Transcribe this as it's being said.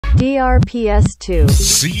DRPS 2.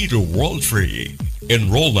 See the world free.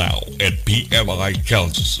 Enroll now at PMI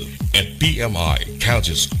colleges. At PMI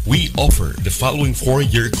colleges, we offer the following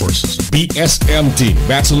 4-year courses: BSMT,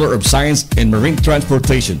 Bachelor of Science in Marine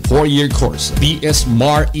Transportation, 4-year course;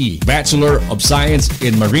 BSMARE, Bachelor of Science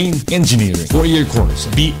in Marine Engineering, 4-year course;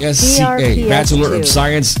 BSCA, DRPS Bachelor 2. of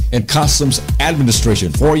Science in Customs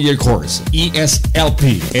Administration, 4-year course;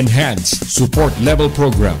 ESLP, Enhanced Support Level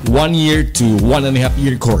Program, 1 year to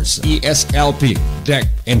 1.5-year course; ESLP, Deck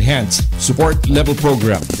Enhanced Support Level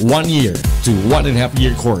Program, 1 year to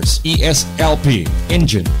 1.5-year course; ESLP,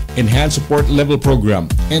 Engine Enhanced Support Level Program,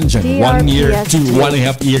 Engine, 1 year to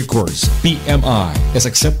DRPS 1.5-year course. PMI is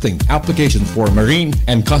accepting applications for Marine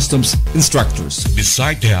and Customs instructors.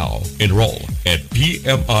 Decide now. Enroll at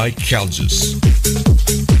PMI colleges.